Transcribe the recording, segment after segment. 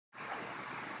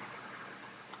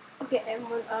Okay,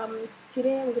 everyone.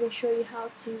 Today I'm gonna show you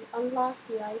how to unlock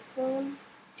the iPhone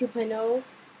 2.0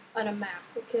 on a Mac.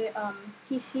 Okay.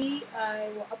 PC I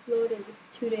will upload in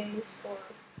 2 days or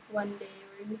 1 day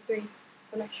or even 3.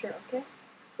 I'm not sure. Okay.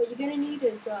 What you're gonna need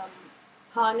is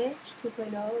Pwanage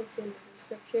 2.0. It's in the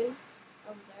description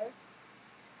over there.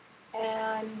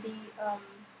 And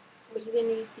what you're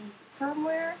gonna need the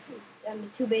firmware and the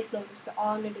 2 base loaders. They're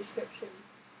all in the description.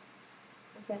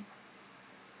 Okay.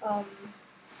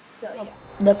 So yeah.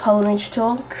 The Pwanage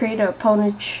tool. Create a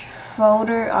Pwanage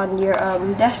folder on your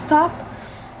desktop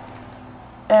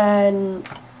and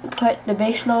put the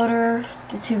base loader,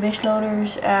 the 2 base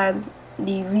loaders, and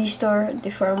the restore, the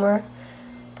firmware,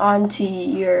 into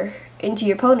your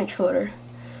Pwanage folder.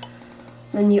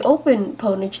 Then you open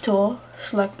Pwanage tool,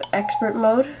 select the expert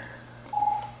mode,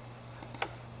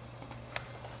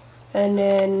 and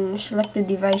then select the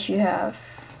device you have.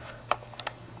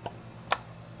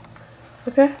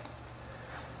 Okay.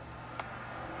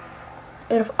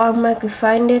 It'll automatically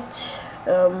find it.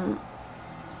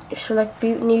 Select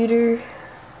boot neuter.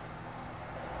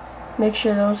 Make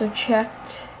sure those are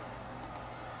checked.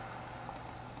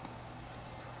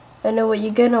 And then what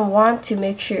you're gonna want to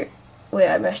make sure. Wait,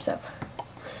 I messed up.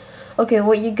 Okay,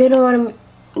 what you're gonna want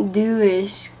to do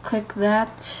is click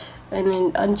that and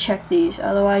then uncheck these.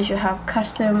 Otherwise, you'll have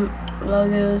custom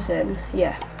logos and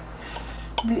yeah.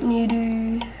 Boot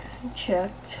neuter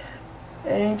checked,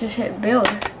 and then just hit build.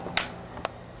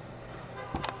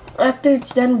 After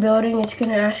it's done building, it's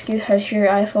gonna ask you, has your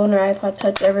iPhone or iPod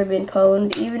Touch ever been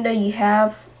pwned? Even though you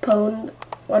have pwned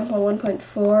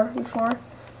 1.1.4 before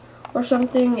or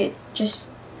something, it just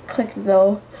click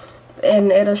no,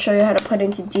 and it'll show you how to put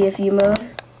into DFU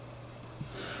mode.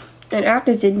 And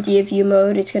after it's in DFU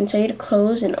mode, it's gonna tell you to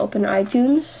close and open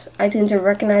iTunes. iTunes will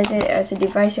recognize it as a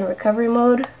device in recovery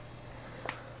mode.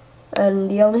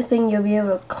 And the only thing you'll be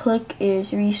able to click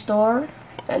is restore,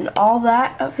 and all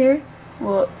that up here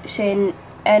will say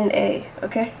NA,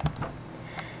 okay?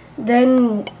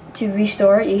 Then to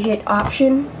restore, you hit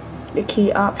option, the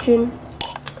key option,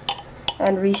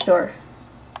 and restore.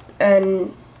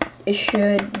 And it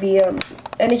should be, and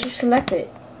it just select it.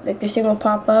 Like this thing will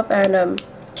pop up, and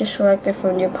just select it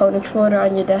from your Pwanage folder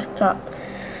on your desktop.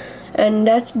 And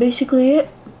that's basically it.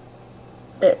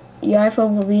 Your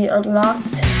iPhone will be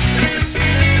unlocked.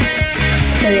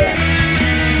 So yeah,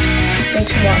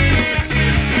 thanks for watching.